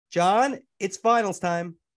John, it's finals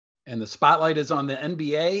time. And the spotlight is on the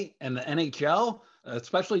NBA and the NHL,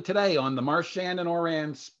 especially today on the Marchand and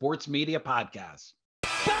Ourand Sports Media Podcast.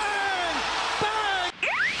 Bang! Bang!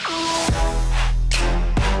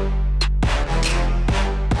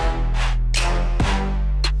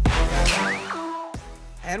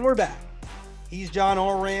 And we're back. He's John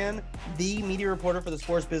Ourand, the media reporter for the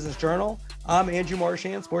Sports Business Journal. I'm Andrew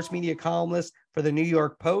Marchand, sports media columnist for the New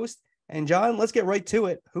York Post. And John, let's get right to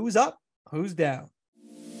it. Who's up? Who's down?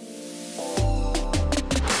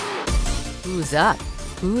 Who's up?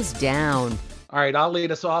 Who's down? All right, I'll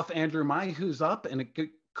lead us off, Andrew. My who's up, and it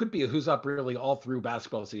could be a who's up really all through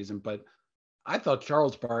basketball season, but I thought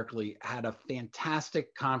Charles Barkley had a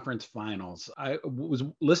fantastic conference finals. I was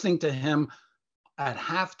listening to him at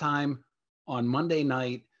halftime on Monday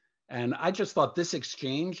night, and I just thought this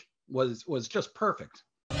exchange was just perfect.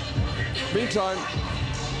 Meantime,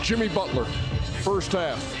 Jimmy Butler, first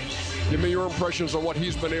half. Give me your impressions on what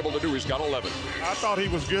he's been able to do. He's got 11. I thought he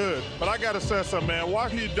was good, but I got to say something, man.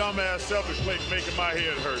 Watching you dumbass Celtics play making my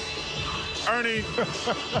head hurt. Ernie,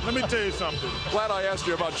 let me tell you something. Glad I asked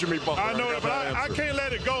you about Jimmy Butler. I know, but I can't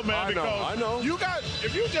let it go, man. I know.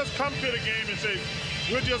 If you just come to the game and say,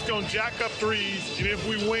 we're just going to jack up threes, and if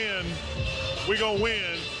we win, we're going to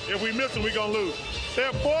win. If we miss them, we're going to lose.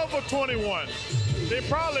 They're 4 for 21. They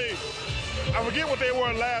probably, I forget what they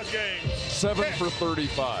were last game. 7 for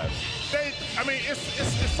 35.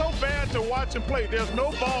 It's so bad to watch them play. There's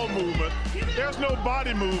no ball movement. There's no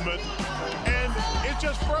body movement. And it's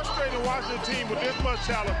just frustrating watching a team with this much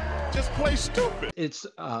talent just play stupid. It's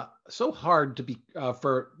so hard to be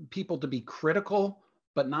for people to be critical,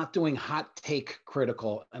 but not doing hot take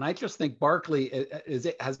critical. And I just think Barkley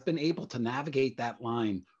has been able to navigate that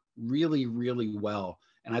line really, really well.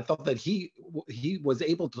 And I thought that he was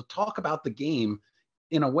able to talk about the game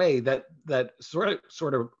in a way that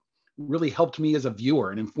sort of really helped me as a viewer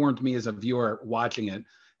and informed me as a viewer watching it.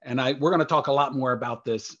 And we're going to talk a lot more about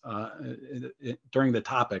this during the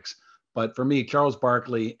topics. But for me, Charles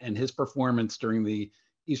Barkley and his performance during the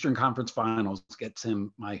Eastern Conference Finals gets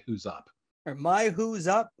him my who's up. My who's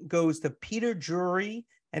up goes to Peter Drury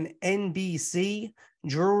and NBC.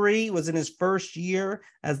 Drury was in his first year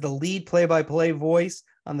as the lead play-by-play voice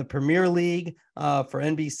on the Premier League for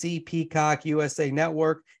NBC, Peacock, USA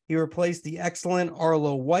Network. He replaced the excellent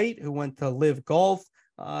Arlo White, who went to Live Golf.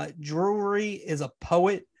 Drury is a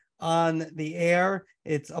poet on the air.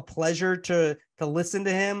 It's a pleasure to listen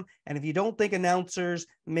to him. And if you don't think announcers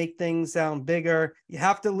make things sound bigger, you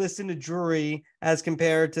have to listen to Drury as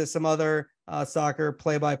compared to some other soccer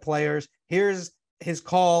play-by-players. Here's his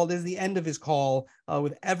call. This is the end of his call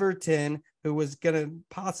with Everton, who was going to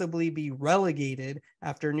possibly be relegated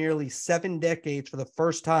after nearly 7 decades for the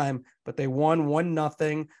first time, but they won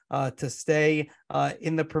 1-0 to stay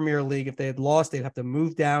in the Premier League. If they had lost, they'd have to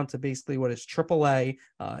move down to basically what is AAA.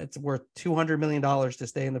 It's worth $200 million to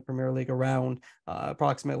stay in the Premier League around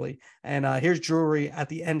approximately. And here's Drury at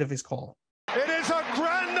the end of his call. It is a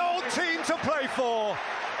grand old team to play for.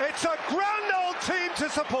 It's a grand old team to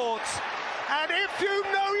support. And if you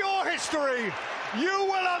know your history, you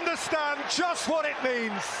will understand just what it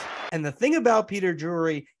means. And the thing about Peter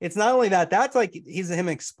Drury, it's not only that's like he's him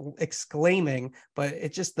exclaiming, but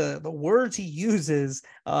it's just the words he uses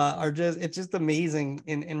it's just amazing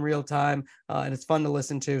in real time. And it's fun to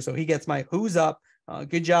listen to. So he gets my who's up.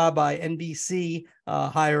 Good job by NBC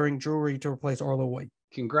hiring Drury to replace Arlo White.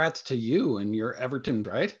 Congrats to you and your Everton,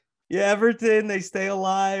 right? Yeah, Everton, they stay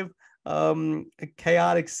alive. A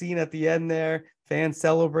chaotic scene at the end there, fans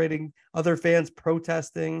celebrating, other fans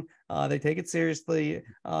protesting. They take it seriously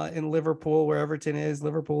in Liverpool, where Everton is.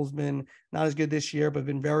 Liverpool's been not as good this year, but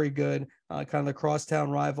been very good. Kind of the crosstown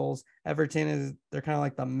rivals. Everton they're kind of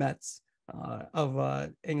like the Mets of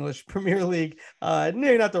English Premier League. No,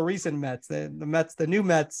 not the recent Mets. The Mets, the new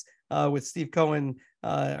Mets with Steve Cohen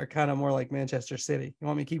are kind of more like Manchester City. You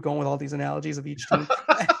want me to keep going with all these analogies of each team?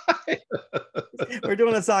 We're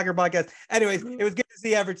doing a soccer podcast. Anyways, it was good to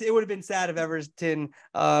see Everton. It would have been sad if Everton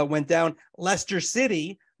went down. Leicester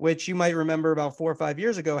City, which you might remember about 4 or 5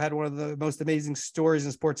 years ago, had one of the most amazing stories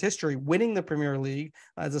in sports history, winning the Premier League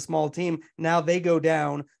as a small team. Now they go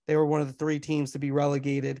down. They were one of the 3 teams to be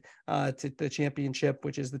relegated to the championship,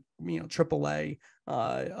 which is the AAA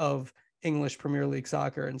of English Premier League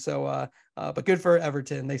soccer. And so, but good for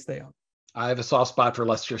Everton. They stay up. I have a soft spot for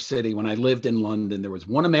Leicester City. When I lived in London, there was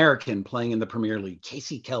one American playing in the Premier League,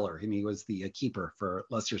 Casey Keller, and he was the keeper for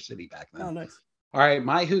Leicester City back then. Oh, nice. All right,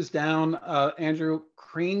 my who's down, Andrew,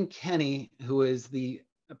 Crane Kenney, who is the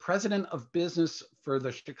president of business for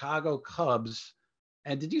the Chicago Cubs,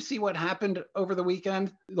 And did you see what happened over the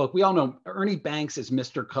weekend? Look, we all know Ernie Banks is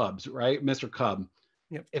Mr. Cubs, right? Mr. Cub.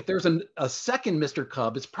 Yep. If there's a second Mr.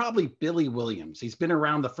 Cub, it's probably Billy Williams. He's been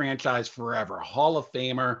around the franchise forever, Hall of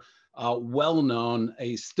Famer, well-known,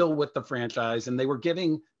 he's still with the franchise, and they were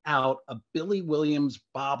giving out a Billy Williams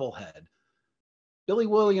bobblehead. Billy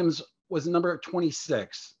Williams was number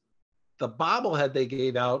 26. The bobblehead they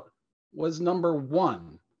gave out was number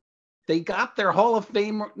 1. They got their Hall of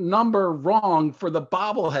Fame number wrong for the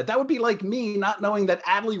bobblehead. That would be like me not knowing that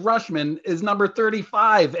Adley Rushman is number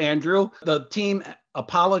 35, Andrew. The team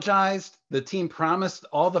apologized. The team promised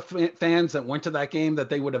all the fans that went to that game that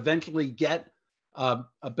they would eventually get a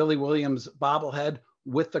Billy Williams bobblehead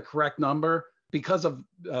with the correct number. Because of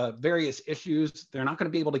various issues, they're not going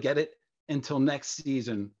to be able to get it until next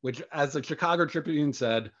season, which, as the Chicago Tribune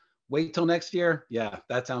said, wait till next year. Yeah,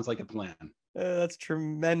 that sounds like a plan. That's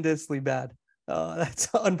tremendously bad.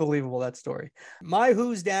 That's unbelievable, that story. My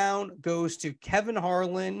who's down goes to Kevin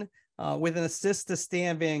Harlan with an assist to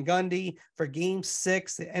Stan Van Gundy for Game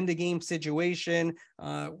 6, the end of game situation,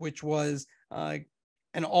 which was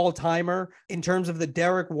an all-timer in terms of the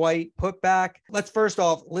Derek White putback. Let's first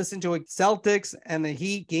off listen to it. Celtics and the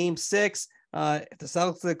Heat Game 6. If the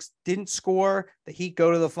Celtics didn't score, the Heat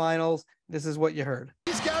go to the finals. This is what you heard.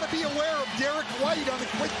 He's got to be aware of Derek White on the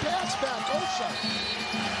quick pass back.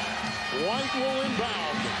 White will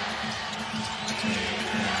inbound.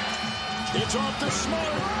 It's off to Smart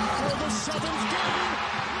for the 7th game.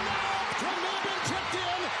 Could have been tipped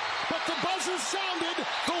in, but the buzzer sounded.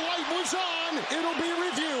 The light was on. It'll be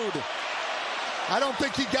reviewed. I don't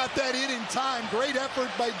think he got that in time. Great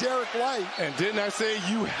effort by Derek White. And didn't I say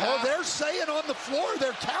you have... Oh, they're saying on the floor,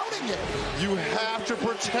 they're counting it. You have to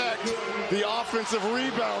protect the offensive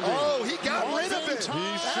rebounding. Oh, he got rid of it. He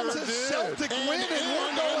sure That's a did. Celtic win, and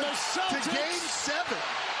we're going to Game 7.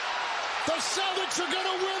 The Celtics are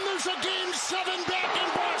going to win. There's a Game 7 back in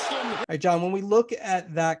Boston. All right, John, when we look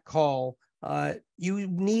at that call, you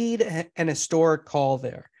need an historic call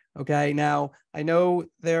there. Okay. Now, I know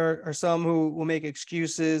there are some who will make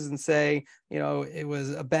excuses and say, you know, it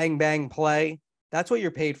was a bang, bang play. That's what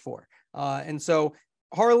you're paid for. And so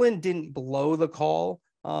Harlan didn't blow the call.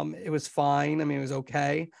 It was fine. I mean, it was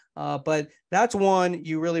okay. But that's one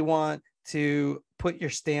you really want to put your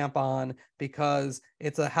stamp on because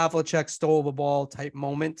it's a Havlicek stole the ball type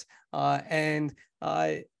moment. And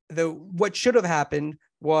what should have happened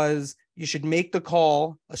was you should make the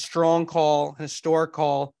call, a strong call, an historic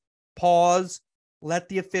call, pause, let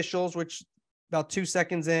the officials, which about 2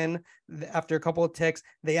 seconds in, after a couple of ticks,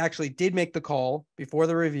 they actually did make the call before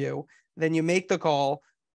the review. Then you make the call,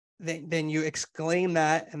 then you exclaim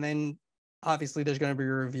that, and then obviously there's going to be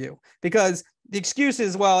a review. Because the excuse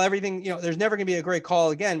is, well, everything, you know, there's never going to be a great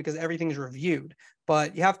call again because everything is reviewed,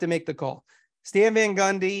 but you have to make the call. Stan Van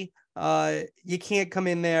Gundy, you can't come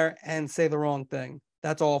in there and say the wrong thing.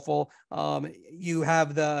 That's awful. You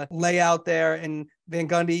have the layout there, and Van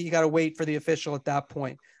Gundy, you got to wait for the official at that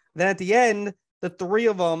point. Then at the end, the three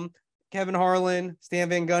of them, Kevin Harlan, Stan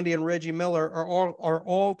Van Gundy, and Reggie Miller are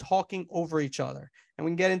all talking over each other. And we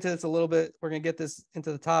can get into this a little bit. We're going to get this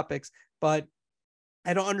into the topics, but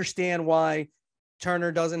I don't understand why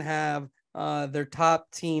Turner doesn't have their top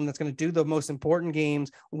team that's going to do the most important games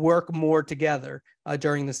work more together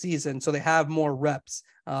during the season, so they have more reps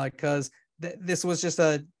because this was just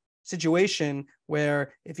a situation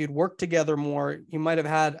where if you'd worked together more, you might have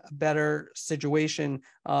had a better situation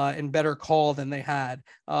and better call than they had.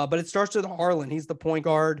 But it starts with Harlan. He's the point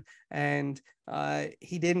guard, and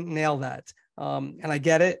he didn't nail that. And I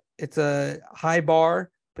get it. It's a high bar,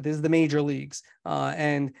 but this is the major leagues.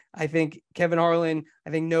 And I think Kevin Harlan,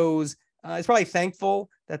 knows is probably thankful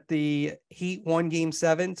that the Heat won Game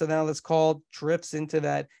 7. So now this call drifts into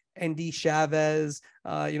that Andy Chavez,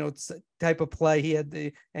 type of play. He had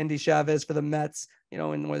the Andy Chavez for the Mets,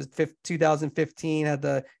 and was 2015, had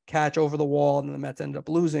the catch over the wall, and the Mets ended up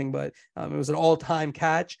losing, but it was an all-time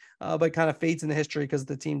catch, but kind of fades into history because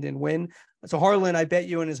the team didn't win. So Harlan, I bet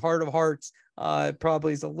you in his heart of hearts,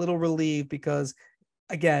 probably is a little relieved because,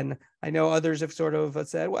 again, I know others have sort of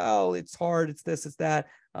said, well, it's hard, it's this, it's that.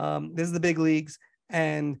 This is the big leagues,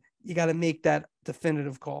 and you got to make that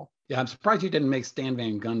definitive call. Yeah, I'm surprised you didn't make Stan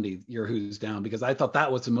Van Gundy your who's down, because I thought that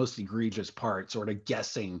was the most egregious part, sort of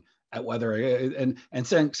guessing at whether and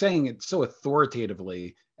saying it so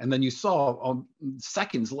authoritatively, and then you saw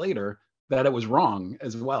seconds later that it was wrong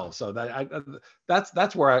as well. So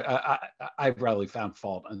that's where I really found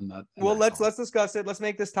fault in that. Well, let's discuss it. Let's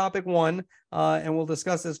make this topic one, and we'll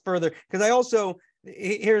discuss this further, because I also,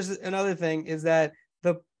 here's another thing, is that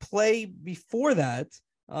the play before that,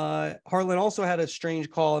 Harlan also had a strange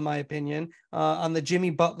call, in my opinion, on the Jimmy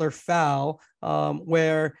Butler foul,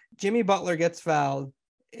 where Jimmy Butler gets fouled.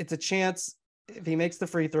 It's a chance, if he makes the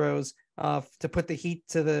free throws, to put the Heat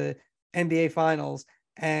to the NBA Finals.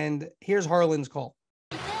 And here's Harlan's call.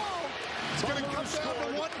 It's going to come down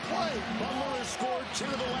to one play. Butler has scored 10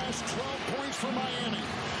 of the last 12 points for Miami.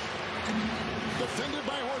 Defended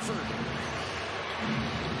by Horford.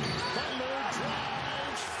 Butler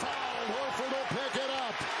drives, foul. Horford will pick it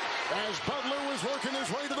up as Butler was working his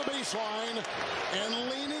way to the baseline and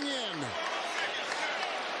leaning in.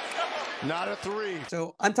 Not a three.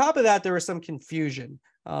 So on top of that, there was some confusion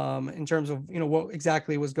in terms of, what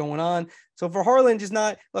exactly was going on. So for Harlan,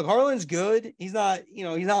 Harlan's good. He's not,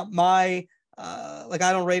 he's not my, I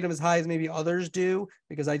don't rate him as high as maybe others do,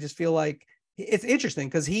 because I just feel like it's interesting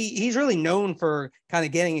because he's really known for kind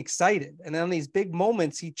of getting excited. And then on these big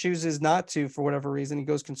moments, he chooses not to, for whatever reason. He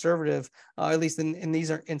goes conservative, at least in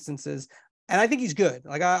these instances. And I think he's good.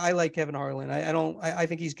 I like Kevin Harlan. I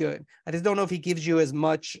think he's good. I just don't know if he gives you as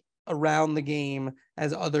much around the game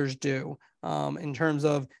as others do, in terms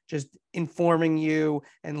of just informing you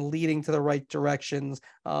and leading to the right directions,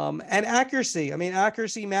 and accuracy. I mean,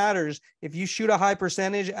 accuracy matters. If you shoot a high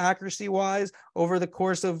percentage accuracy wise over the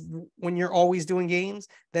course of when you're always doing games,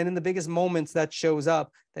 then in the biggest moments that shows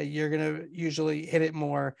up, that you're going to usually hit it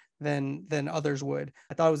more than others would.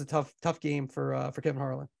 I thought it was a tough game for Kevin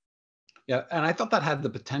Harlan. Yeah, and I thought that had the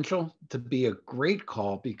potential to be a great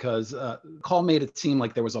call, because call made it seem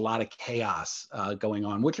like there was a lot of chaos going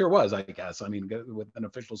on, which there was, I guess. I mean, with an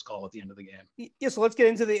official's call at the end of the game. Yeah, so let's get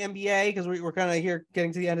into the NBA, because we're kind of here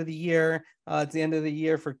getting to the end of the year. It's the end of the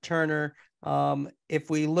year for Turner. If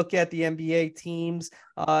we look at the NBA teams,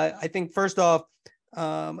 I think first off,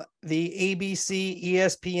 the ABC,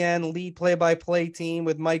 ESPN lead play-by-play team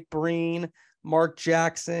with Mike Breen, Mark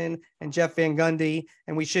Jackson, and Jeff Van Gundy.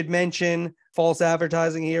 And we should mention false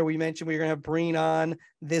advertising here. We mentioned we were going to have Breen on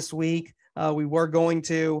this week. We were going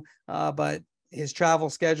to, but his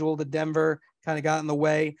travel schedule to Denver kind of got in the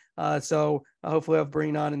way. So hopefully we'll have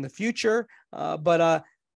Breen on in the future. But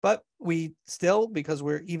we still, because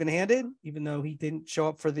we're even-handed, even though he didn't show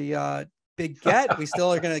up for the big get, we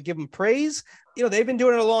still are going to give him praise. They've been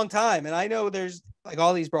doing it a long time. And I know there's like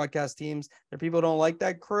all these broadcast teams, there are people who don't like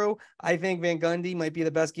that crew. I think Van Gundy might be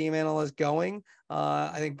the best game analyst going.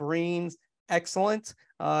 I think Breen's excellent.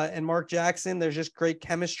 And Mark Jackson, there's just great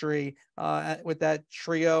chemistry with that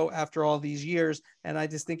trio after all these years. And I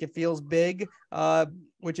just think it feels big,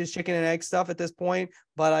 which is chicken and egg stuff at this point.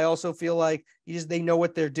 But I also feel like they know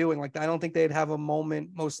what they're doing. Like, I don't think they'd have a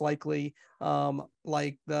moment, most likely,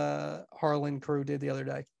 like the Harlan crew did the other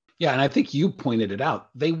day. Yeah, and I think you pointed it out.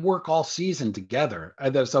 They work all season together.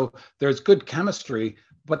 So there's good chemistry,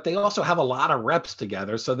 but they also have a lot of reps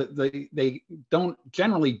together, so that they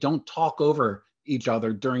generally don't talk over each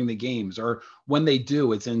other during the games, or when they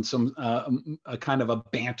do, it's in some a kind of a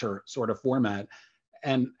banter sort of format.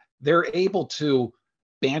 And they're able to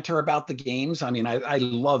banter about the games. I mean, I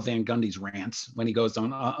love Van Gundy's rants when he goes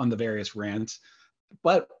on the various rants.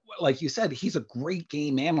 But like you said, he's a great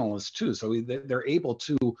game analyst too. So they're able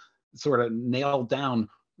to sort of nail down,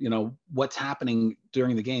 what's happening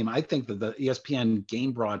during the game. I think that the ESPN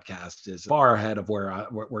game broadcast is far ahead of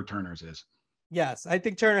where Turner's is. Yes, I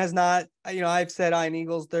think Turner has not. I've said Ian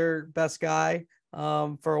Eagle's their best guy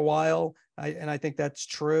for a while, and I think that's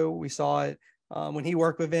true. We saw it when he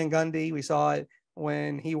worked with Van Gundy. We saw it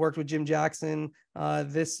when he worked with Jim Jackson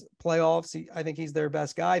this playoffs. I think he's their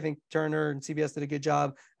best guy. I think Turner and CBS did a good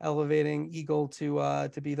job elevating Eagle to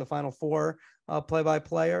be the Final Four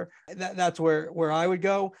play-by-player. That's where I would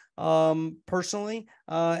go personally.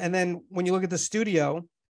 And then when you look at the studio,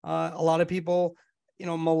 a lot of people,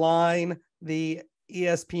 malign the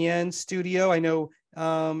ESPN studio. I know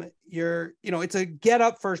it's a get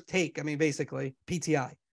up first take. I mean, basically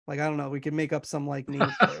PTI. Like, I don't know, we could make up some like name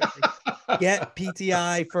for it. Like, get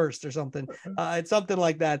PTI first or something. It's something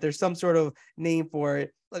like that. There's some sort of name for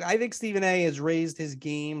it. Look, I think Stephen A has raised his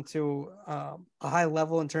game to a high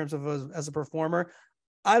level in terms of as a performer.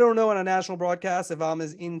 I don't know on a national broadcast if I'm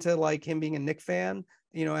as into like him being a Knick fan,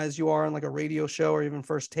 as you are on like a radio show or even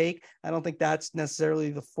First Take. I don't think that's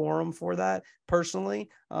necessarily the forum for that personally.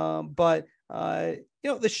 But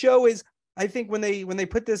the show is, I think when they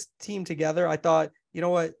put this team together, I thought,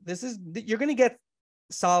 what, you're going to get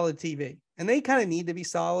solid TV, and they kind of need to be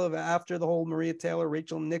solid after the whole Maria Taylor,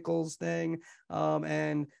 Rachel Nichols thing.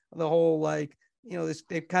 And the whole,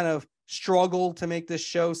 they've kind of struggled to make this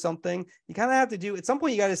show something. You kind of have to do, at some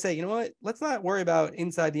point, you got to say, what, let's not worry about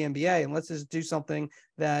inside the NBA, and let's just do something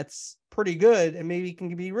that's pretty good and maybe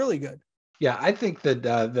can be really good. Yeah, I think that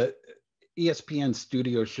the ESPN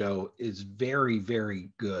studio show is very, very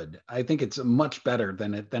good. I think it's much better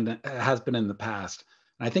than it has been in the past.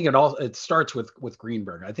 And I think it starts with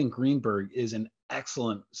Greenberg. I think Greenberg is an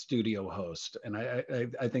excellent studio host, and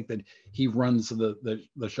I think that he runs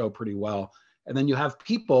the show pretty well. And then you have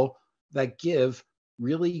people that give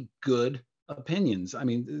really good opinions. I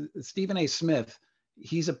mean, Stephen A. Smith,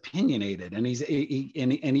 he's opinionated, and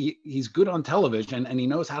he's good on television, and he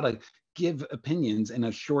knows how to give opinions in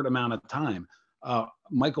a short amount of time.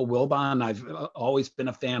 Michael Wilbon, I've always been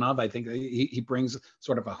a fan of. I think he brings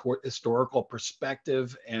sort of a historical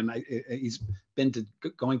perspective, and he's been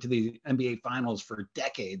going to the NBA Finals for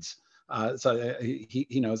decades. So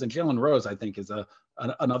he knows. And Jalen Rose, I think, is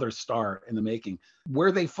another star in the making.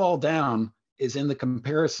 Where they fall down is in the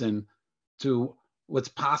comparison to what's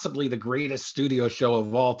possibly the greatest studio show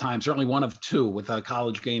of all time, certainly one of two, with a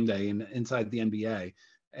College Game Day inside the NBA.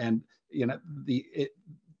 And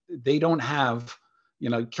they don't have,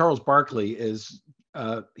 Charles Barkley is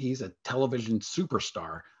he's a television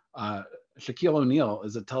superstar. Shaquille O'Neal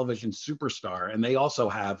is a television superstar, and they also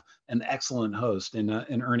have an excellent host in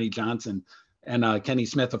Ernie Johnson. And Kenny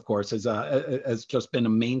Smith, of course, has just been a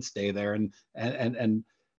mainstay there. And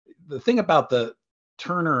the thing about the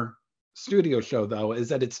Turner studio show, though, is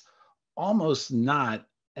that it's almost not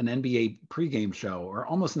an NBA pregame show, or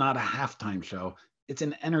almost not a halftime show. It's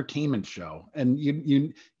an entertainment show, and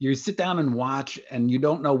you sit down and watch, and you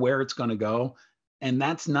don't know where it's going to go. And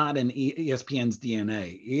that's not in ESPN's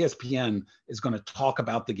DNA. ESPN is going to talk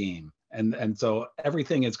about the game, and so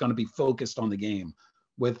everything is going to be focused on the game.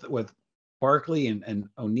 With Barkley and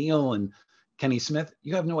O'Neal and Kenny Smith,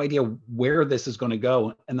 you have no idea where this is going to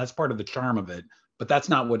go, and that's part of the charm of it. But that's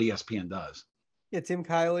not what ESPN does. Yeah, Tim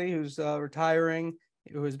Kiley, who's retiring,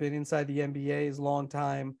 who has been inside the NBA his long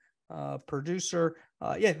time. Producer.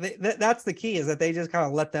 That's the key, is that they just kind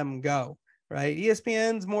of let them go, right?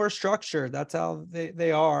 ESPN's more structured. That's how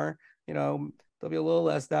they are. There'll be a little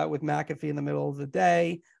less that with McAfee in the middle of the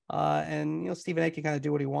day. And Stephen A can kind of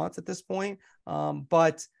do what he wants at this point.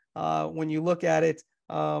 But when you look at it,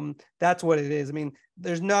 that's what it is. I mean,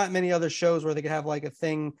 there's not many other shows where they could have like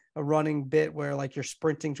a running bit where like you're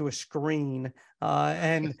sprinting to a screen,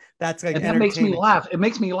 and that's like, and that makes me laugh. It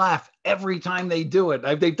makes me laugh every time they do it.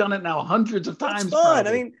 They've done it now hundreds of times. It's fun. Probably.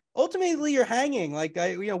 I mean, ultimately you're hanging. Like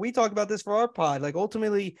we talk about this for our pod. Like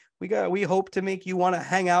ultimately we hope to make you want to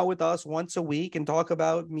hang out with us once a week and talk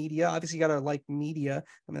about media. Obviously you got to like media.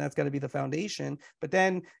 I mean, that's got to be the foundation, but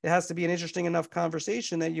then it has to be an interesting enough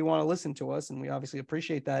conversation that you want to listen to us. And we obviously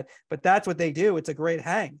appreciate that, but that's what they do. It's a great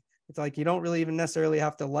hang. It's like, you don't really even necessarily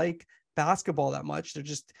have to like basketball that much. They're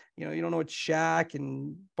just, you don't know what Shaq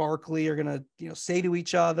and Barkley are going to, say to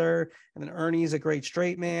each other. And then Ernie's a great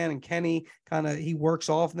straight man, and Kenny he works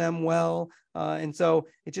off them well. And so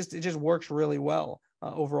it just works really well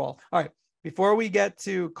overall. All right. Before we get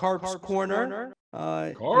to Karp's Corner,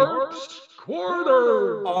 Karp's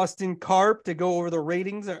Corner, Austin Karp to go over the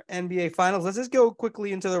ratings or NBA finals. Let's just go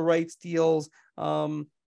quickly into the rights deals.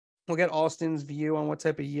 We'll get Austin's view on what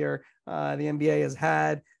type of year the NBA has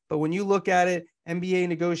had. But when you look at it, NBA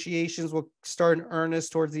negotiations will start in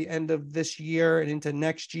earnest towards the end of this year and into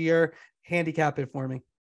next year. Handicap it for me.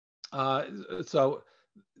 So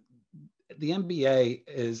the NBA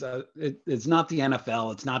is it's not the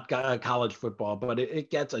NFL. It's not college football, but it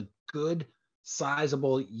gets a good,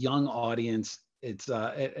 sizable young audience. It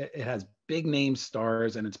has big name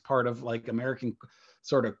stars, and it's part of like American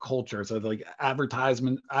sort of culture. So like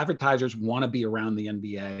advertisers want to be around the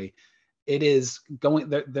NBA. It is going,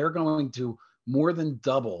 they're going to more than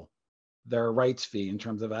double their rights fee in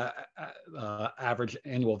terms of average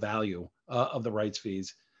annual value of the rights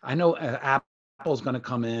fees. I know Apple's going to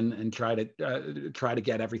come in and try to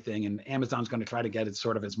get everything, and Amazon's going to try to get it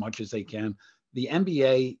sort of as much as they can. The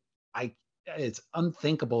NBA, it's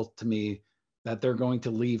unthinkable to me that they're going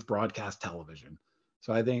to leave broadcast television.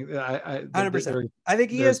 So I think 100%. I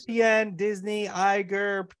think ESPN, Disney,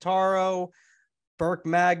 Iger, Pitaro, Burke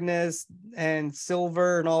Magnus, and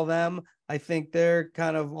Silver, and all them, I think they're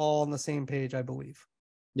kind of all on the same page, I believe.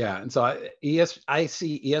 Yeah, and so I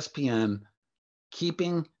see ESPN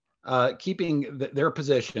keeping their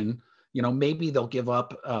position. Maybe they'll give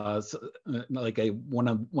up like one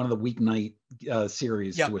of the weeknight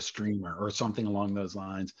series to a streamer or something along those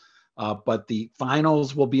lines. But the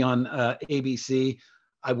finals will be on ABC.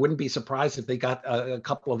 I wouldn't be surprised if they got a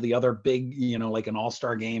couple of the other big, like an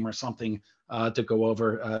all-star game or something to go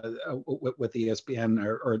over with ESPN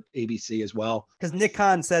or ABC as well. Because Nick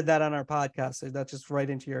Khan said that on our podcast. So that's just right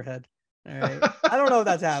into your head. All right. I don't know if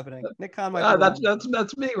that's happening. Nick Khan might be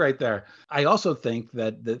that's me right there. I also think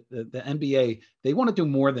that the NBA, they want to do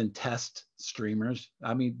more than test streamers.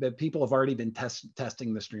 I mean, people have already been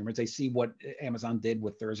testing the streamers. They see what Amazon did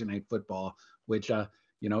with Thursday Night Football, which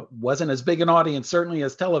wasn't as big an audience certainly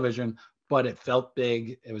as television, but it felt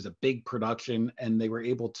big. It was a big production, and they were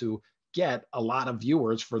able to get a lot of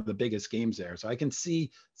viewers for the biggest games there. So I can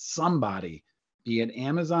see somebody, be it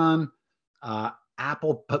Amazon,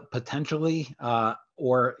 Apple potentially,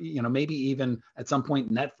 or maybe even at some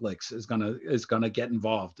point Netflix is gonna get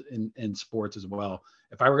involved in sports as well.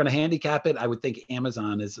 If I were gonna handicap it, I would think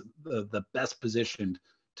Amazon is the best positioned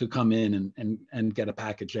to come in and get a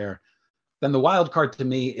package there. Then the wild card to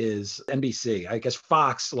me is NBC. I guess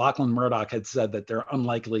Fox, Lachlan Murdoch had said that they're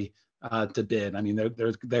unlikely to bid. I mean,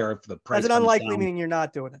 they're there if the price. As an unlikely meaning you're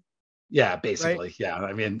not doing it. Yeah, basically. Right? Yeah,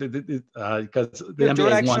 I mean, because the You're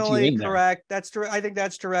NBA wants you in correct. There. I think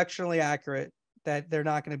that's directionally accurate that they're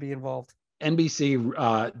not going to be involved.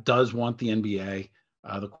 NBC does want the NBA.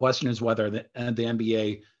 The question is whether the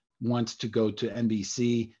NBA wants to go to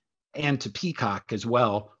NBC and to Peacock as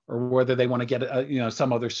well, or whether they want to get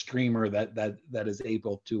some other streamer that is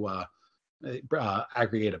able to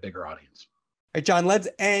aggregate a bigger audience. All right, John, let's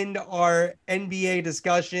end our NBA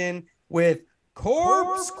discussion with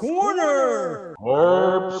Karp's Corner.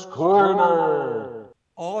 Karp's Corner.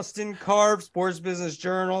 Austin Karp, Sports Business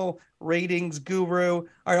Journal, ratings guru. All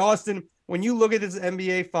right, Austin, when you look at this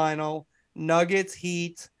NBA final, Nuggets,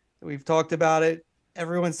 Heat, we've talked about it.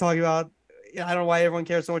 Everyone's talking about, I don't know why everyone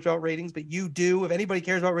cares so much about ratings, but you do. If anybody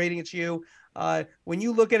cares about rating, it's you. When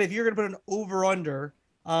you look at it, if you're going to put an over-under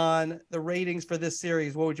on the ratings for this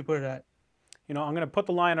series, what would you put it at? I'm going to put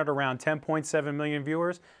the line at around 10.7 million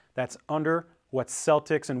viewers. That's under what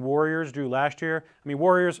Celtics and Warriors drew last year. I mean,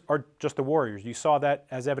 Warriors are just the Warriors. You saw that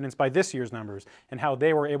as evidenced by this year's numbers and how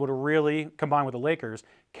they were able to really, combine with the Lakers,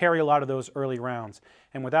 carry a lot of those early rounds.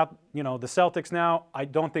 And without, the Celtics now, I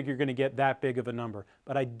don't think you're going to get that big of a number.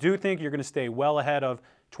 But I do think you're going to stay well ahead of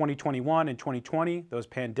 2021 and 2020, those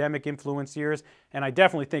pandemic-influenced years. And I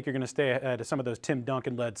definitely think you're going to stay ahead of some of those Tim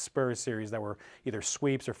Duncan-led Spurs series that were either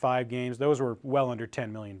sweeps or 5 games. Those were well under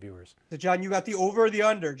 10 million viewers. So, John, you got the over or the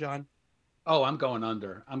under, John? Oh, I'm going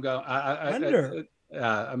under. I'm going under.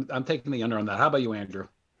 I'm taking the under on that. How about you, Andrew?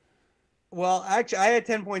 Well, actually, I had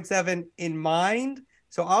 10.7 in mind,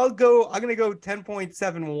 so I'm going to go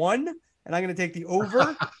 10.71, and I'm going to take the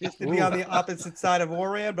over just to be on the opposite side of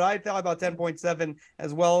Ourand. But I thought about 10.7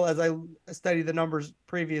 as well as I studied the numbers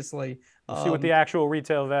previously. See what the actual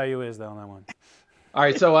retail value is, though, on that one. All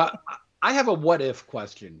right, so I have a what-if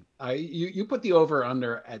question. You put the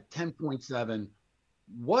over/under at 10.7.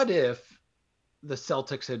 What if the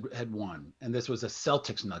Celtics had won, and this was a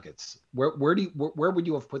Celtics Nuggets? Where would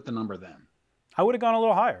you have put the number then? I would have gone a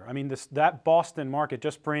little higher. I mean, that Boston market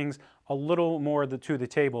just brings a little more to the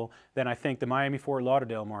table than I think the Miami-Fort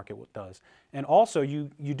Lauderdale market does. And also, you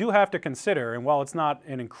do have to consider, and while it's not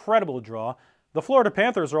an incredible draw, the Florida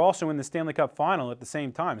Panthers are also in the Stanley Cup final at the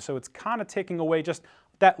same time. So it's kind of taking away just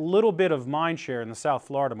that little bit of mind share in the South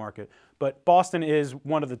Florida market. But Boston is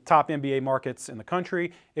one of the top NBA markets in the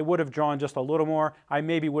country. It would have drawn just a little more. I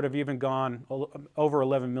maybe would have even gone over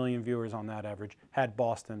 11 million viewers on that average had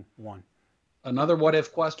Boston won. Another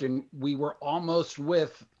what-if question. We were almost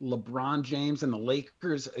with LeBron James and the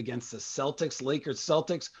Lakers against the Celtics.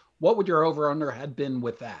 Lakers-Celtics. What would your over-under had been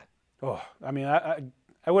with that? Oh, I mean, I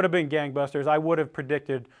would have been gangbusters. I would have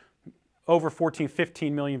predicted over 14,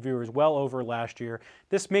 15 million viewers, well over last year.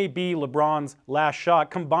 This may be LeBron's last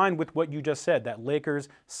shot, combined with what you just said, that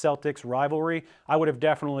Lakers-Celtics rivalry. I would have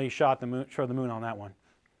definitely shot the moon on that one.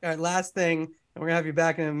 All right, last thing, and we're going to have you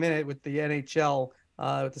back in a minute with the NHL,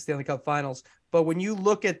 with the Stanley Cup Finals. But when you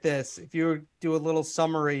look at this, if you do a little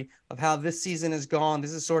summary of how this season has gone,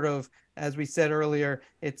 this is sort of, as we said earlier,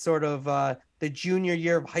 it's sort of the junior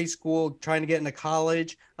year of high school trying to get into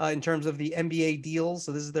college in terms of the NBA deals.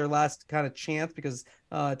 So this is their last kind of chance because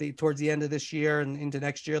towards the end of this year and into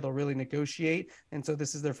next year, they'll really negotiate. And so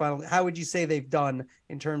this is their final. How would you say they've done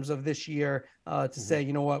in terms of this year to say,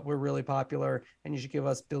 you know what, we're really popular and you should give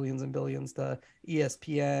us billions and billions to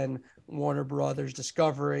ESPN, Warner Brothers,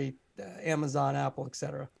 Discovery, Amazon, Apple,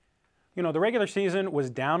 etc.? The regular season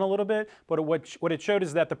was down a little bit, but what it showed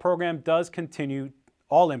is that the program does continue,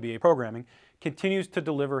 all NBA programming, continues to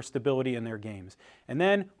deliver stability in their games. And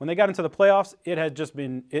then when they got into the playoffs,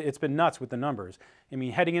 it's been nuts with the numbers. I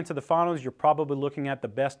mean, heading into the finals, you're probably looking at the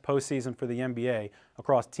best postseason for the NBA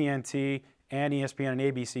across TNT and ESPN and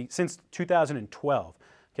ABC since 2012.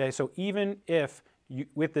 Okay, so even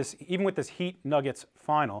with this Heat Nuggets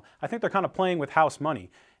final, I think they're kind of playing with house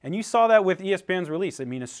money. And you saw that with ESPN's release. I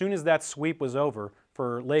mean, as soon as that sweep was over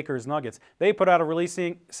for Lakers Nuggets, they put out a release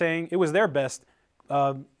saying it was their best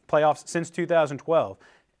playoffs since 2012.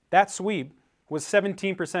 That sweep was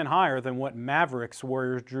 17% higher than what Mavericks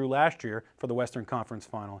Warriors drew last year for the Western Conference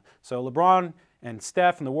Final. So LeBron and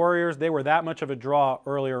Steph and the Warriors, they were that much of a draw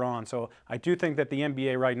earlier on. So I do think that the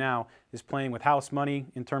NBA right now is playing with house money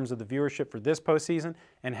in terms of the viewership for this postseason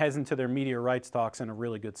and heads into their media rights talks in a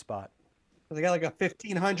really good spot. They got like a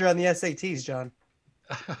 1,500 on the SATs, John.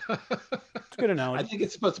 It's good analogy. I think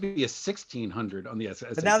it's supposed to be a 1,600 on the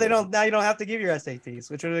SATs. But now they don't. Now you don't have to give your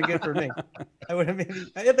SATs, which would have been good for me. I would have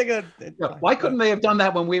been. I think. Why couldn't they have done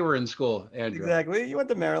that when we were in school, Andrew? Exactly. You went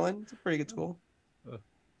to Maryland. It's a pretty good school.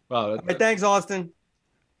 Well, right, thanks, Austin.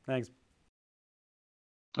 Thanks.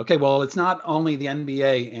 Okay, well, it's not only the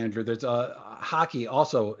NBA, Andrew. There's hockey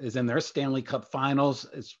also is in their Stanley Cup Finals.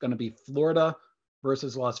 It's going to be Florida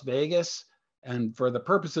versus Las Vegas. And for the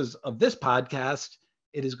purposes of this podcast,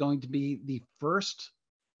 it is going to be the first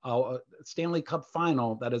Stanley Cup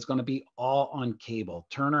Final that is going to be all on cable.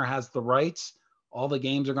 Turner has the rights. All the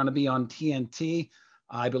games are going to be on TNT.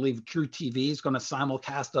 I believe True TV is going to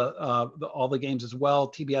simulcast all the games as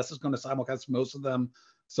well. TBS is going to simulcast most of them.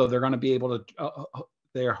 So they're going to be able to,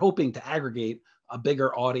 they're hoping to aggregate a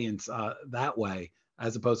bigger audience that way,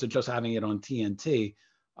 as opposed to just having it on TNT.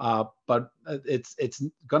 But it's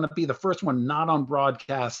going to be the first one not on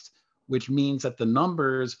broadcast, which means that the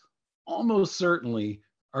numbers almost certainly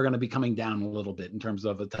are going to be coming down a little bit in terms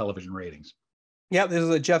of the television ratings. Yeah, this is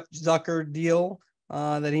a Jeff Zucker deal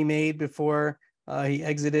that he made before he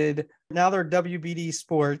exited. Now they're WBD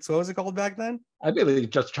Sports. What was it called back then? I believe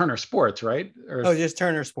just Turner Sports, right? Just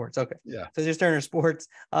Turner Sports. Okay. Yeah. So just Turner Sports.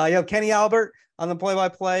 Kenny Albert on the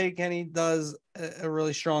play-by-play. Kenny does a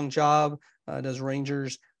really strong job. Does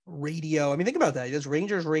Rangers radio. I mean, think about that. He does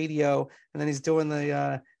Rangers radio, and then he's doing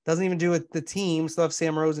doesn't even do it the team. Still have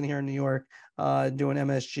Sam Rosen here in New York doing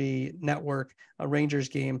MSG Network, a Rangers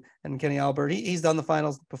game. And Kenny Albert, he's done the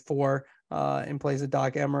finals before and plays with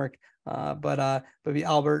Doc Emmerich. But be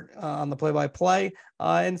Albert on the play-by-play.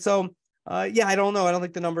 And so, I don't know. I don't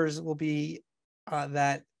think the numbers will be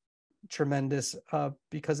that tremendous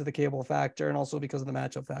because of the cable factor and also because of the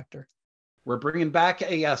matchup factor. We're bringing back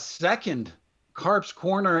a second Karp's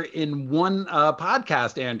Corner in one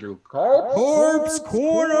podcast, Andrew. Karp's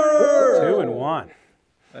Corner! 2-1.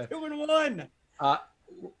 2-1.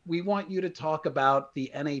 We want you to talk about the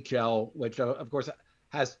NHL, which of course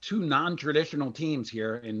has two non-traditional teams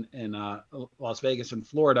here in Las Vegas and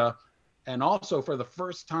Florida. And also for the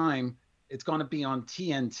first time, it's going to be on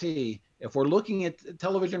TNT. If we're looking at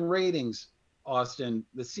television ratings, Austin,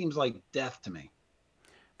 this seems like death to me.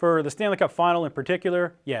 For the Stanley Cup Final in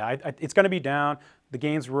particular, it's going to be down. The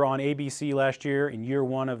games were on ABC last year in year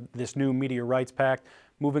one of this new media rights pact,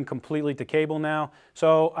 moving completely to cable now.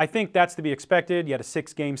 So I think that's to be expected. You had a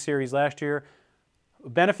 6-game series last year.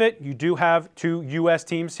 Benefit, you do have 2 U.S.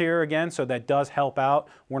 teams here again, so that does help out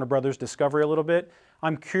Warner Brothers Discovery a little bit.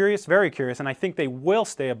 I'm curious, very curious, and I think they will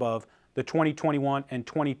stay above the 2021 and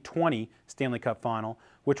 2020 Stanley Cup Final,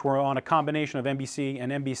 which were on a combination of NBC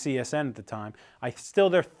and NBCSN at the time. I still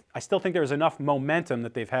think there's enough momentum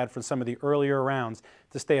that they've had for some of the earlier rounds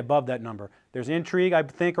to stay above that number. There's intrigue, I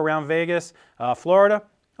think, around Vegas. Florida,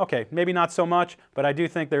 okay, maybe not so much, but I do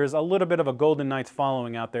think there's a little bit of a Golden Knights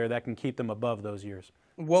following out there that can keep them above those years.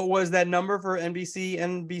 What was that number for NBC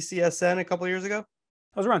and NBCSN a couple of years ago?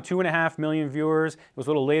 It was around 2.5 million viewers. It was a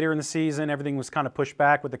little later in the season. Everything was kind of pushed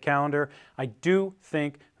back with the calendar. I do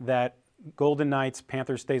think that Golden Knights,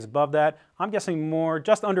 Panthers stays above that. I'm guessing more,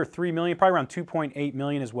 just under 3 million, probably around 2.8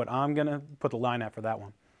 million is what I'm going to put the line at for that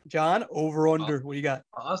one. John, over, under, what do you got?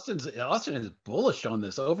 Austin is bullish on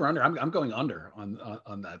this, over, under. I'm going under on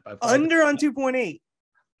that. Under on 2.8.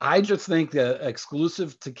 I just think that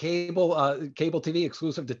exclusive to cable TV,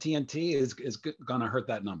 exclusive to TNT is going to hurt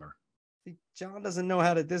that number. John doesn't know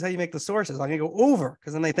how to, this is how you make the sources. I'm going to go over,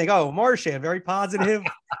 because then they think, oh, Marchand, very positive.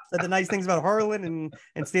 Said the nice things about Harlan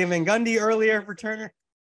and Stan Van Gundy earlier for Turner.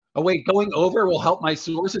 Oh, wait, going over will help my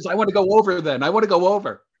sources? I want to go over then. I want to go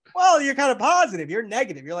over. Well, you're kind of positive. You're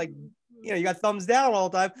negative. You're like, you got thumbs down all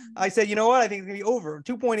the time. I said, you know what? I think it's going to be over.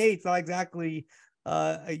 2.8 is not exactly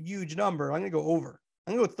a huge number. I'm going to go over.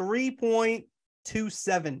 I'm going to go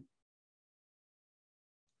 3.27.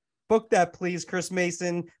 Book that, please, Chris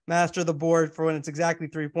Mason, master of the board, for when it's exactly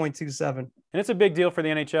 3.27. And it's a big deal for the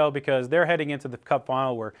NHL because they're heading into the Cup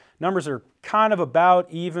Final where numbers are kind of about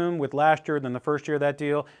even with last year than the first year of that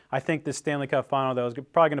deal. I think this Stanley Cup Final, though, is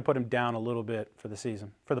probably going to put them down a little bit for the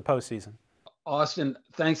season, for the postseason. Austin,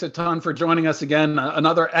 thanks a ton for joining us again.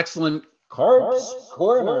 Another excellent Karp's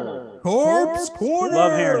Corner. Korner's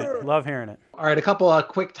Corner. Love hearing it. All right, a couple of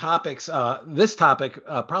quick topics. This topic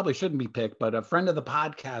probably shouldn't be picked, but a friend of the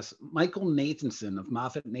podcast, Michael Nathanson of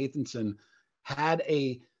Moffett Nathanson, had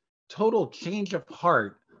a total change of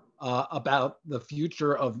heart about the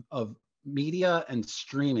future of media and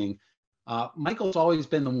streaming. Michael's always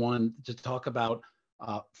been the one to talk about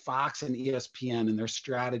Fox and ESPN and their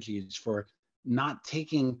strategies for not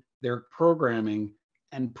taking their programming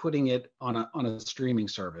and putting it on a streaming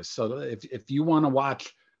service. So if you want to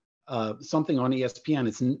watch something on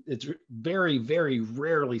ESPN, it's very, very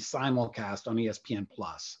rarely simulcast on ESPN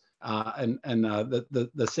Plus, and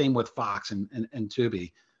the same with Fox and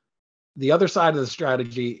Tubi. The other side of the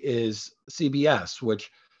strategy is CBS,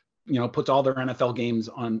 which puts all their NFL games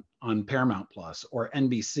on Paramount Plus, or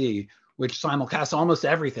NBC, which simulcasts almost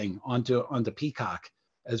everything onto Peacock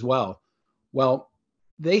as well. Well,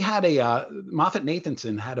 they had Moffett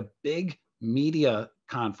Nathanson had a big media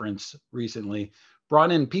conference recently,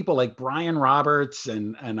 brought in people like Brian Roberts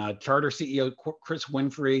and Charter CEO Chris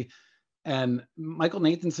Winfrey, and Michael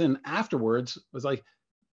Nathanson afterwards was like,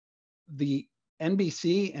 the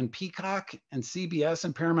NBC and Peacock and CBS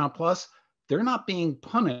and Paramount Plus, they're not being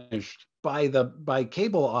punished by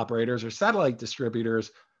cable operators or satellite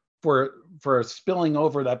distributors for spilling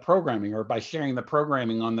over that programming or by sharing the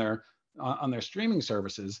programming on their streaming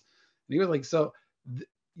services. And he was like, so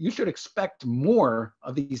you should expect more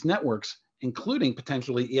of these networks, including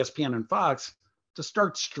potentially ESPN and Fox, to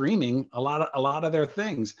start streaming a lot of their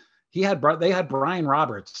things. They had Brian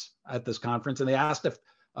Roberts at this conference, and they asked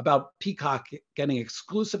about Peacock getting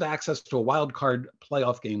exclusive access to a wild card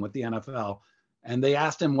playoff game with the NFL. And they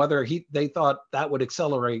asked him whether they thought that would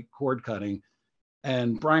accelerate cord cutting.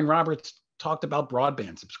 And Brian Roberts talked about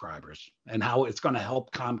broadband subscribers and how it's going to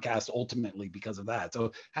help Comcast ultimately because of that. So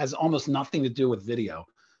it has almost nothing to do with video.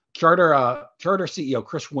 Charter CEO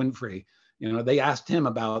Chris Winfrey, they asked him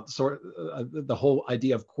about the whole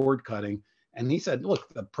idea of cord cutting. And he said,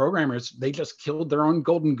 look, the programmers, they just killed their own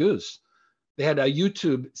golden goose. They had a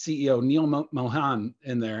YouTube CEO, Neil Mohan,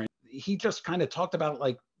 in there. He just kind of talked about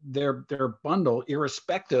like their bundle,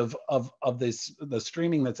 irrespective of the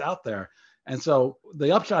streaming that's out there. And so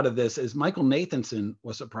the upshot of this is Michael Nathanson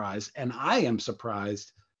was surprised, and I am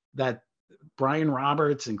surprised that Brian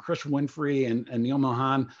Roberts and Chris Winfrey and Neil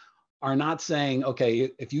Mohan are not saying, okay,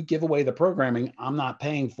 if you give away the programming, I'm not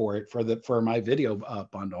paying for it for my video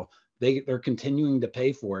bundle. They're continuing to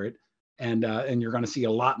pay for it, and you're going to see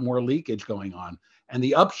a lot more leakage going on. And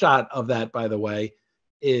the upshot of that, by the way,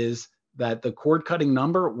 is that the cord cutting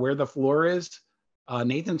number, where the floor is,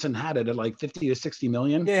 Nathanson had it at like 50 to 60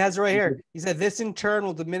 million. Yeah, he has it right here. He said this in turn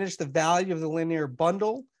will diminish the value of the linear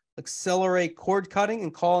bundle, accelerate cord cutting,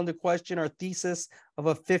 and call into question our thesis of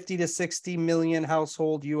a 50 to 60 million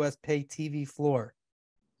household U.S. pay TV floor.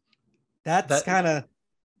 That's kind of,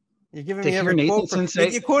 you're giving me every quote.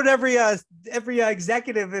 You quote every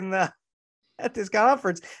executive in the at this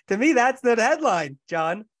conference. To me, that's the headline,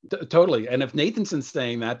 John. Totally. And if Nathanson's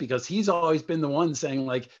saying that, because he's always been the one saying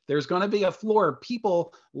like, there's going to be a floor,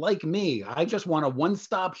 people like me, I just want a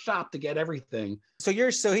one-stop shop to get everything. So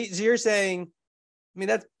you're saying, I mean,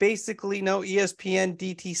 that's basically no ESPN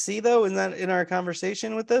DTC though. Is that in our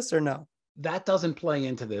conversation with this or no? That doesn't play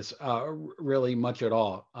into this really much at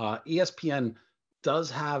all. ESPN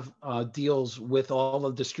does have deals with all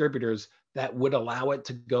the distributors that would allow it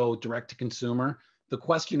to go direct to consumer. The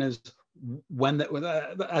question is,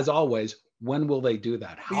 as always, when will they do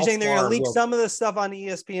that? You're saying they're going to leak some of the stuff on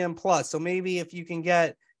ESPN Plus. So maybe if you can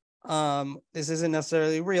get, this isn't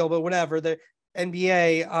necessarily real, but whatever, the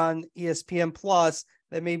NBA on ESPN Plus,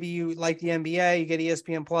 that maybe you like the NBA, you get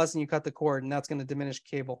ESPN Plus and you cut the cord, and that's going to diminish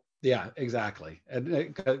cable. Yeah, exactly.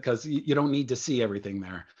 Because you don't need to see everything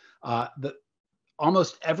there.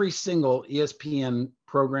 Almost every single ESPN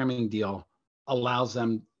programming deal allows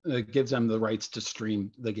them, gives them the rights to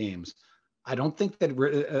stream the games. I don't think that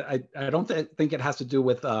I don't think it has to do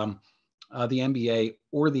with the NBA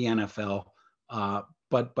or the NFL,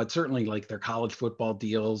 but certainly like their college football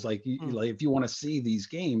deals. Like if you want to see these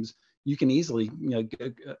games, you can easily,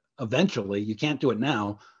 eventually. You can't do it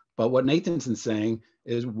now, but what Nathanson's saying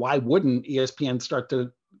is, why wouldn't ESPN start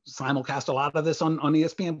to simulcast a lot of this on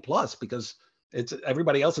ESPN Plus, because it's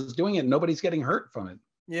everybody else is doing it and nobody's getting hurt from it.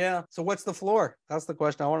 Yeah. So what's the floor? That's the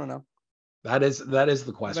question I want to know. That is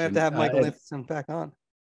the question. I have to have Michael Nathanson back on.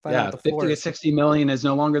 Yeah, 50 to 60 million is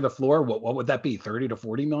no longer the floor. What would that be? 30 to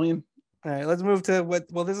 40 million? All right, let's move to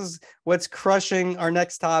this is what's crushing our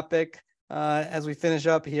next topic as we finish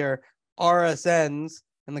up here. RSNs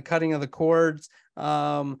and the cutting of the cords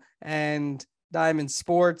and Diamond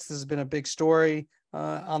Sports. This has been a big story.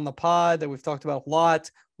 on the pod that we've talked about a lot.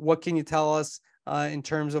 What can you tell us in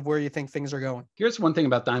terms of where you think things are going? Here's one thing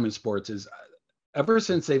about Diamond Sports is ever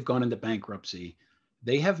since they've gone into bankruptcy,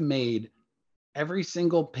 they have made every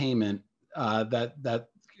single payment that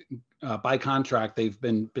by contract they've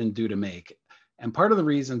been due to make. And part of the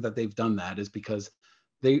reason that they've done that is because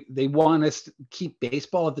they want us to keep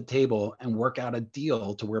baseball at the table and work out a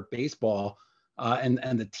deal to where baseball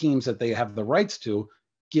and the teams that they have the rights to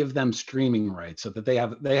give them streaming rights so that they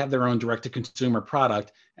have their own direct to consumer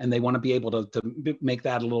product, and they want to be able to make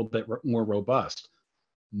that a little bit more robust.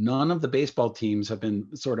 None of the baseball teams have been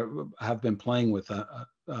playing with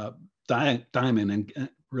Diamond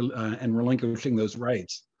and relinquishing those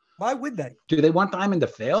rights. Why would they? Do they want Diamond to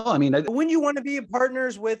fail? I mean, wouldn't you want to be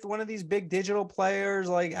partners with one of these big digital players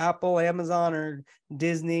like Apple, Amazon, or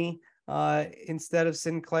Disney instead of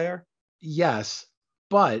Sinclair? Yes,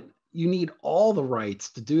 but you need all the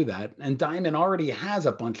rights to do that, and Diamond already has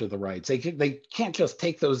a bunch of the rights. They can't just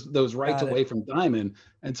take those rights away from Diamond.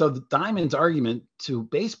 And so the Diamond's argument to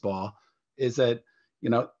baseball is that,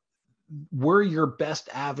 we're your best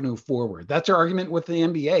avenue forward. That's our argument with the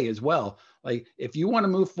NBA as well. Like, if you want to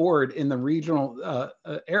move forward in the regional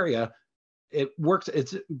area,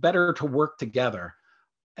 it's better to work together.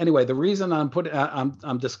 Anyway, the reason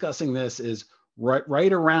I'm discussing this is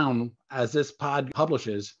right around as this pod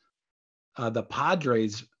publishes, the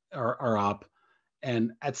Padres are up,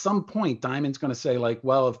 and at some point Diamond's going to say, like,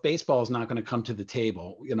 well, if baseball is not going to come to the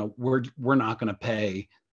table, we're not going to pay,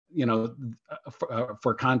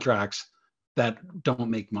 for contracts that don't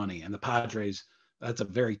make money. And the Padres, that's a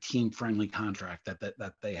very team-friendly contract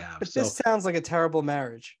that they have. But this sounds like a terrible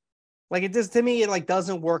marriage. Like, it just, to me, it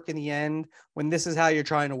doesn't work in the end when this is how you're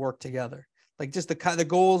trying to work together. Like, just the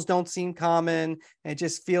goals don't seem common. And it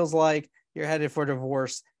just feels like you're headed for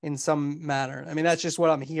divorce in some manner. I mean, that's just what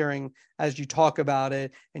I'm hearing as you talk about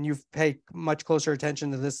it, and you've paid much closer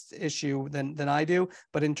attention to this issue than I do.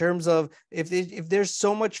 But in terms of if there's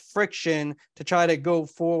so much friction to try to go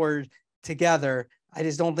forward together, I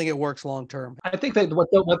just don't think it works long term. I think that what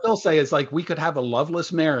they'll say is, like, we could have a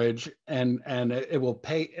loveless marriage, and it will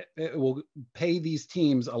pay these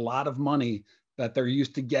teams a lot of money that they're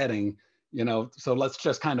used to getting, so let's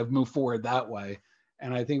just kind of move forward that way.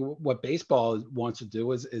 And I think what baseball wants to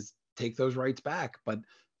do is take those rights back. But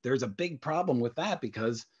there's a big problem with that,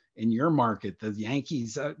 because in your market, the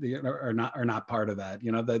Yankees are not part of that.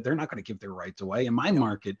 They're not going to give their rights away. In my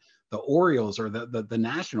market, the Orioles or the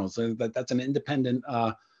Nationals, that's an independent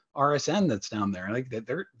RSN that's down there. Like,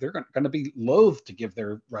 they're going to be loath to give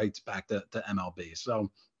their rights back to MLB. So,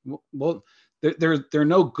 there are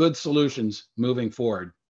no good solutions moving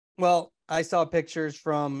forward. Well, I saw pictures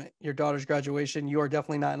from your daughter's graduation. You are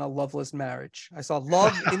definitely not in a loveless marriage. I saw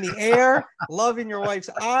love in the air, love in your wife's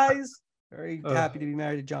eyes. Very happy to be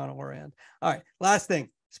married to John Ourand. All right, last thing.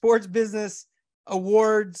 Sports Business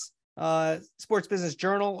Awards, Sports Business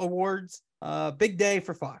Journal Awards. Big day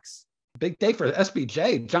for Fox. Big day for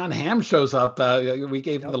SBJ. John Hamm shows up. We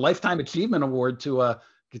gave the Lifetime Achievement Award to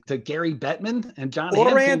Gary Bettman, and John Hamm.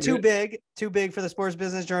 Ourand too big for the Sports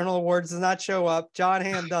Business Journal Awards, does not show up. John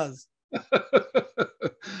Hamm does.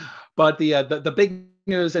 But the big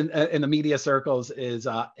news in the media circles is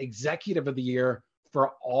Executive of the Year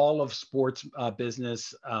for all of sports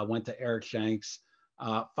business went to Eric Shanks.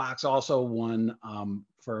 Fox also won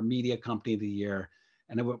for Media Company of the Year,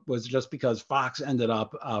 and it was just because Fox ended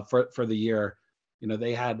up for the year.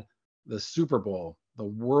 They had the Super Bowl, the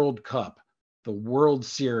World Cup, the World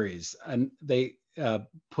Series, and they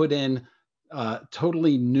put in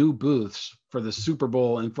totally new booths for the Super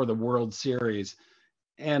Bowl and for the World Series,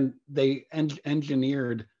 and they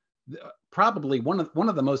engineered probably one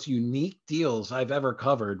of the most unique deals I've ever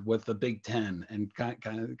covered with the Big Ten, and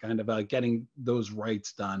kind of getting those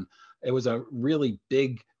rights done. It was a really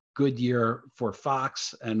good year for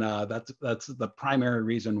Fox, and that's the primary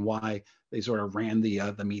reason why they sort of ran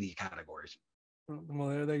the media categories. Well,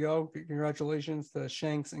 there they go. Congratulations to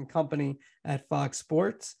Shanks and company at Fox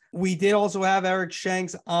Sports. We did also have Eric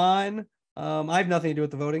Shanks on. I have nothing to do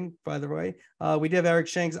with the voting, by the way. We did have Eric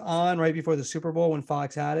Shanks on right before the Super Bowl when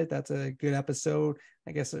Fox had it. That's a good episode,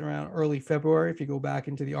 I guess, around early February, if you go back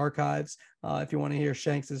into the archives, if you want to hear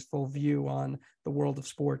Shanks's full view on the world of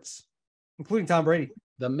sports, including Tom Brady.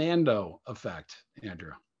 The Mando effect,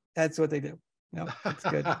 Andrew. That's what they do. No, that's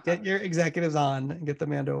good. Get your executives on and get the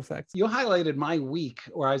Mando effect. You highlighted my week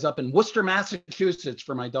where I was up in Worcester, Massachusetts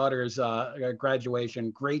for my daughter's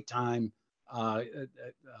graduation. Great time.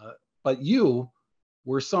 But you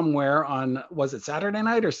were somewhere on, was it Saturday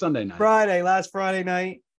night or Sunday night? Last Friday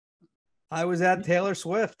night. I was at Taylor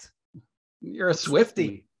Swift. You're a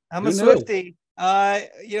Swiftie. I'm a Swiftie.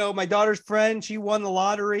 My daughter's friend, she won the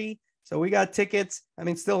lottery. So we got tickets. I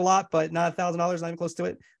mean, still a lot, but not $1,000, not even close to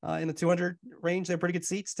it. In the 200 range, they're pretty good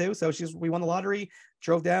seats too. So we won the lottery,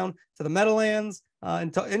 drove down to the Meadowlands.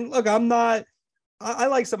 And look, I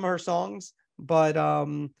like some of her songs, but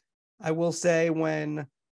I will say when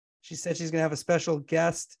she said she's going to have a special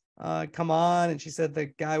guest come on, and she said the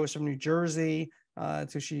guy was from New Jersey. I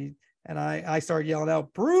started yelling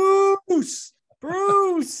out, Bruce,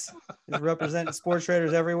 he's representing sports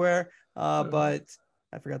traders everywhere. But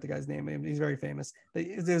I forgot the guy's name. He's very famous.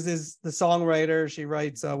 There's the songwriter. She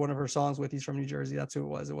writes one of her songs with. He's from New Jersey. That's who it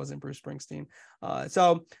was. It wasn't Bruce Springsteen. As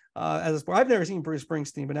a sport, I've never seen Bruce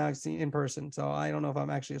Springsteen, but now I've seen in person. So I don't know if I'm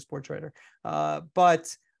actually a sport trader. But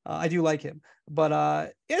I do like him.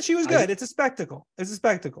 But yeah, she was good. It's a spectacle. It was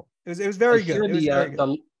very good. It was very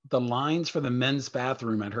good. The lines for the men's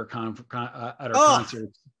bathroom at her concerts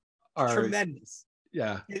are tremendous.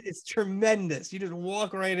 Yeah, it's tremendous. You just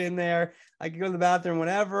walk right in there. I can go to the bathroom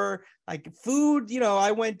whenever. Like food,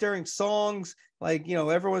 I went during songs. Like,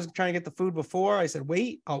 everyone's trying to get the food before. I said,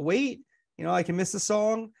 wait, I'll wait. I can miss the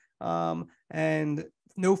song. And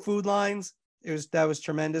no food lines. That was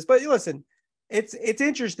tremendous. But listen, it's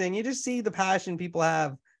interesting. You just see the passion people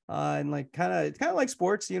have. And like kind of like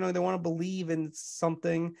sports, they want to believe in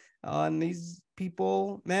something. And these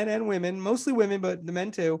people, men and women, mostly women, but the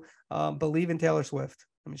men too, believe in Taylor Swift.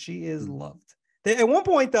 I mean, she is loved. At one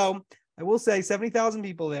point, though, I will say 70,000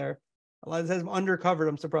 people there. A lot of this has undercovered.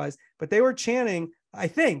 I'm surprised, but they were chanting. I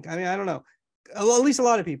don't know. At least a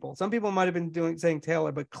lot of people. Some people might have been saying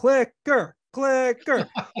Taylor, but clicker. And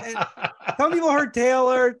some people heard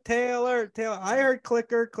Taylor. I heard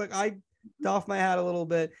clicker. I doff my hat a little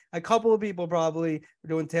bit. A couple of people probably were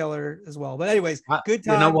doing Taylor as well. But anyways, good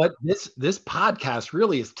time. You know what? This podcast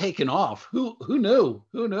really is taking off. Who knew?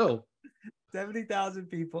 70,000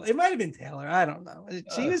 people. It might have been Taylor. I don't know.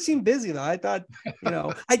 She just seemed busy though. I thought,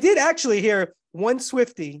 I did actually hear one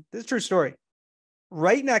Swiftie. This is a true story.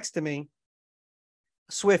 Right next to me,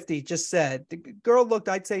 Swiftie just said, the girl looked,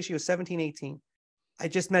 I'd say she was 17, 18. I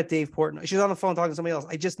just met Dave Portnoy. She was on the phone talking to somebody else.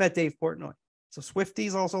 I just met Dave Portnoy. So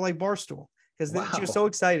Swiftie's also like Barstool because she was so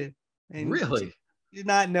excited. And really? She did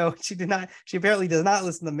not know. She did not. She apparently does not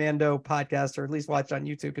listen to the Mando podcast, or at least watch on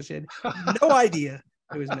YouTube, because she had no idea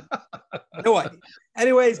it was me. No idea.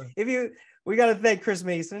 Anyways, we got to thank Chris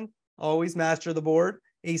Mason, always master of the board.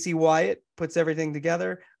 AC Wyatt puts everything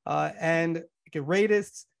together, and you can rate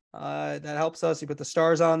us. That helps us. You put the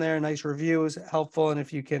stars on there, nice reviews, helpful. And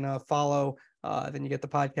if you can follow, then you get the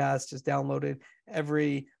podcast just downloaded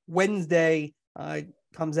every Wednesday.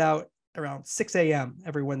 Comes out around 6 a.m.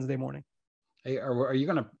 every Wednesday morning. Hey, are you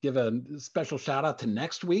going to give a special shout out to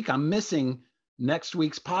next week? I'm missing next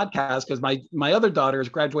week's podcast because my other daughter is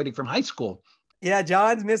graduating from high school. Yeah,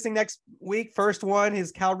 John's missing next week. First one,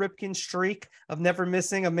 his Cal Ripken streak of never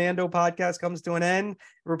missing a Mando podcast comes to an end.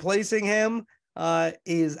 Replacing him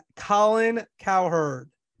is Colin Cowherd.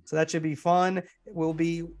 So that should be fun. We'll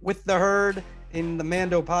be with the herd in the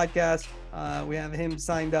Mando podcast. We have him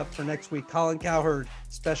signed up for next week. Colin Cowherd,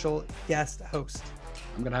 special guest host.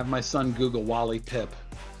 I'm going to have my son Google Wally Pip.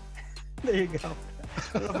 There you go.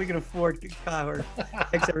 I don't know if we can afford Cowherd.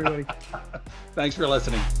 Thanks, everybody. Thanks for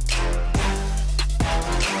listening.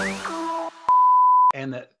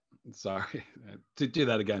 And sorry, to do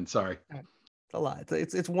that again. Sorry. It's a lot.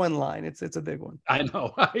 It's one line. It's a big one. I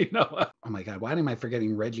know. Oh my God. Why am I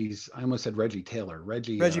forgetting Reggie's? I almost said Reggie Taylor.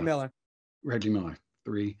 Reggie Miller. Reggie Miller.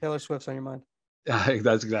 3. Taylor Swift's on your mind.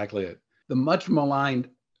 That's exactly it. The much maligned.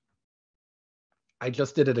 I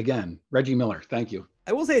just did it again. Reggie Miller. Thank you.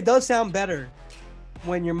 I will say it does sound better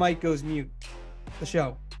when your mic goes mute. The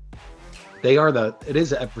show. It is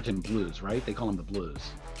the Everton Blues, right? They call them the Blues.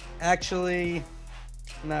 Actually,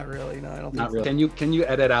 not really. No, I don't think not really. So. Can you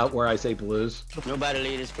edit out where I say blues? Nobody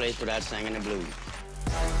leave this place without singing the blues.